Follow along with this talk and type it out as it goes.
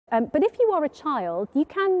But if you are a child, you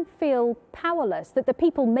can feel powerless, that the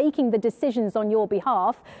people making the decisions on your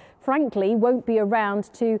behalf, frankly, won't be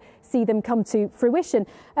around to see them come to fruition.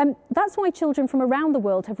 That's why children from around the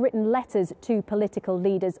world have written letters to political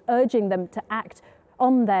leaders, urging them to act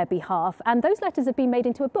on their behalf. And those letters have been made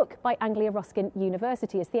into a book by Anglia Ruskin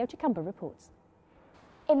University, as Theo Chikamba reports.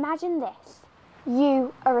 Imagine this.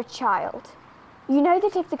 You are a child. You know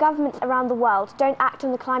that if the governments around the world don't act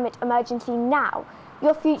on the climate emergency now,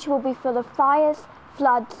 your future will be full of fires,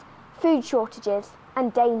 floods, food shortages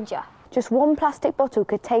and danger. Just one plastic bottle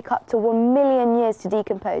could take up to 1 million years to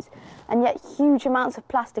decompose, and yet huge amounts of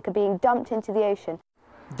plastic are being dumped into the ocean.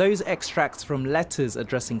 Those extracts from letters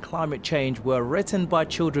addressing climate change were written by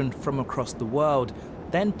children from across the world,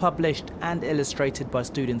 then published and illustrated by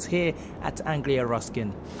students here at Anglia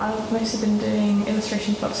Ruskin. I've mostly been doing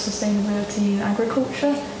illustrations about sustainability and agriculture,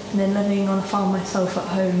 and then living on a farm myself at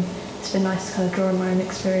home. It's been nice to kind of draw on my own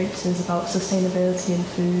experiences about sustainability and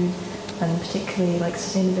food, and particularly like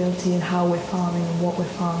sustainability and how we're farming and what we're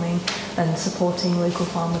farming, and supporting local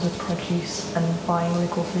farmers with produce and buying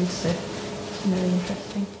local food. So it's really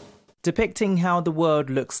interesting. Depicting how the world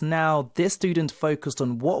looks now, this student focused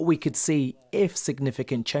on what we could see if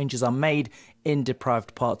significant changes are made in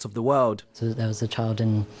deprived parts of the world. So there was a child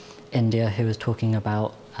in India who was talking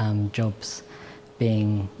about jobs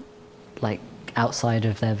being like outside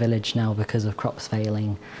of their village now because of crops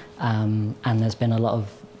failing, and there's been a lot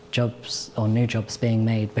of jobs or new jobs being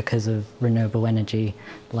made because of renewable energy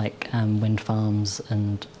like wind farms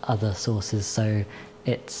and other sources. So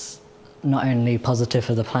it's not only positive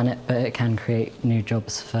for the planet, but it can create new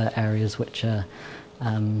jobs for areas which are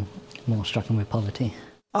more stricken with poverty.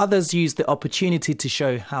 Others use the opportunity to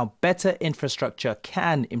show how better infrastructure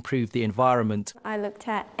can improve the environment. I looked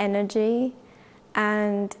at energy,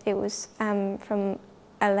 and it was from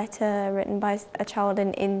a letter written by a child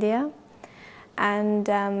in India, and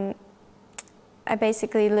I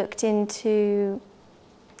basically looked into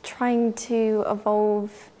trying to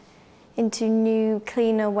evolve into new,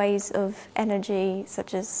 cleaner ways of energy,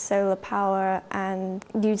 such as solar power, and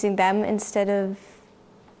using them instead of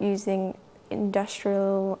using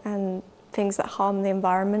industrial and things that harm the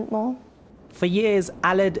environment more. For years,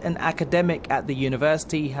 Aled, an academic at the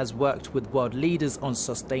university, has worked with world leaders on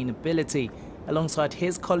sustainability. Alongside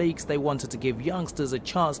his colleagues, they wanted to give youngsters a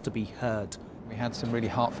chance to be heard. We had some really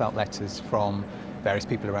heartfelt letters from various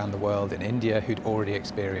people around the world. In India who'd already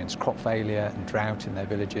experienced crop failure and drought in their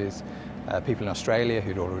villages, people in Australia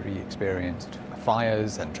who'd already experienced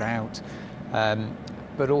fires and drought,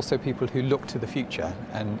 but also people who looked to the future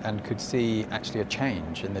and could see actually a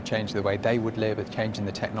change in the way they would live, a change in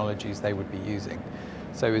the technologies they would be using.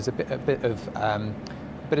 So it was a bit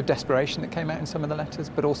of desperation that came out in some of the letters,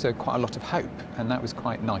 but also quite a lot of hope, and that was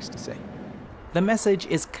quite nice to see. The message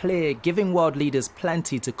is clear, giving world leaders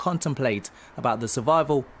plenty to contemplate about the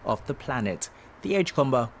survival of the planet. Theo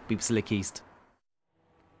Chikamba, BBC Look East.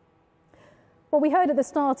 Well, we heard at the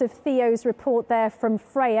start of Theo's report there from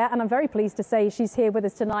Freya, and I'm very pleased to say she's here with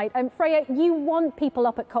us tonight. Freya, you want people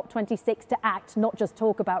up at COP26 to act, not just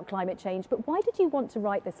talk about climate change, but why did you want to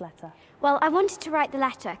write this letter? Well, I wanted to write the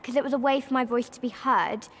letter because it was a way for my voice to be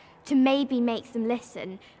heard, to maybe make them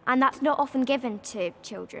listen, and that's not often given to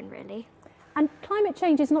children, really. And climate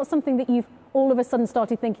change is not something that you've all of a sudden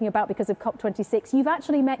started thinking about because of COP26. You've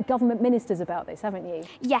actually met government ministers about this, haven't you?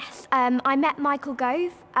 Yes, I met Michael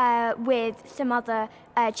Gove with some other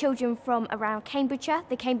children from around Cambridgeshire,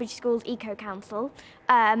 the Cambridge Schools Eco Council,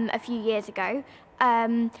 a few years ago.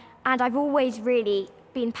 And I've always really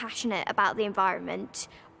been passionate about the environment.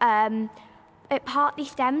 It partly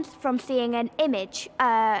stems from seeing an image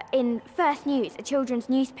in First News, a children's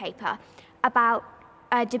newspaper, about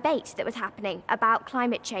a debate that was happening about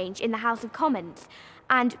climate change in the House of Commons,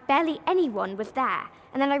 and barely anyone was there.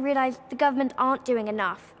 And then I realised the government aren't doing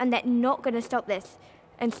enough, and they're not going to stop this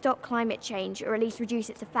and stop climate change, or at least reduce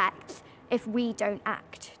its effects, if we don't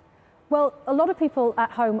act. Well, a lot of people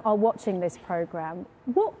at home are watching this programme.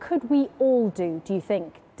 What could we all do you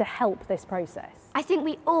think, to help this process? I think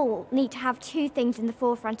we all need to have two things in the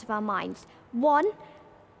forefront of our minds. One,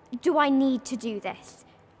 do I need to do this?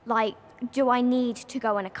 Like, do I need to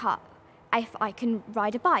go in a car if I can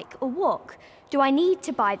ride a bike or walk? Do I need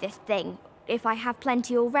to buy this thing if I have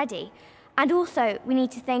plenty already? And also, we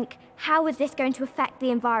need to think, how is this going to affect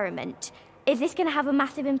the environment? Is this going to have a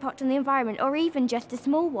massive impact on the environment, or even just a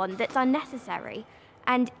small one that's unnecessary?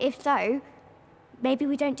 And if so, maybe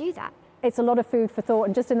we don't do that. It's a lot of food for thought.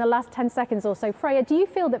 And just in the last 10 seconds or so, Freya, do you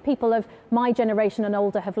feel that people of my generation and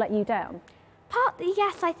older have let you down? Partly,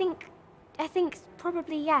 yes. I think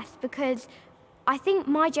probably yes, because I think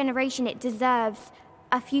my generation, it deserves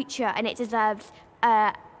a future and it deserves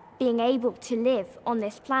being able to live on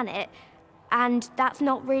this planet, and that's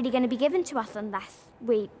not really going to be given to us unless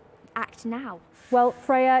we act now. Well,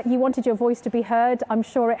 Freya, you wanted your voice to be heard. I'm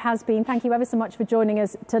sure it has been. Thank you ever so much for joining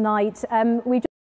us tonight.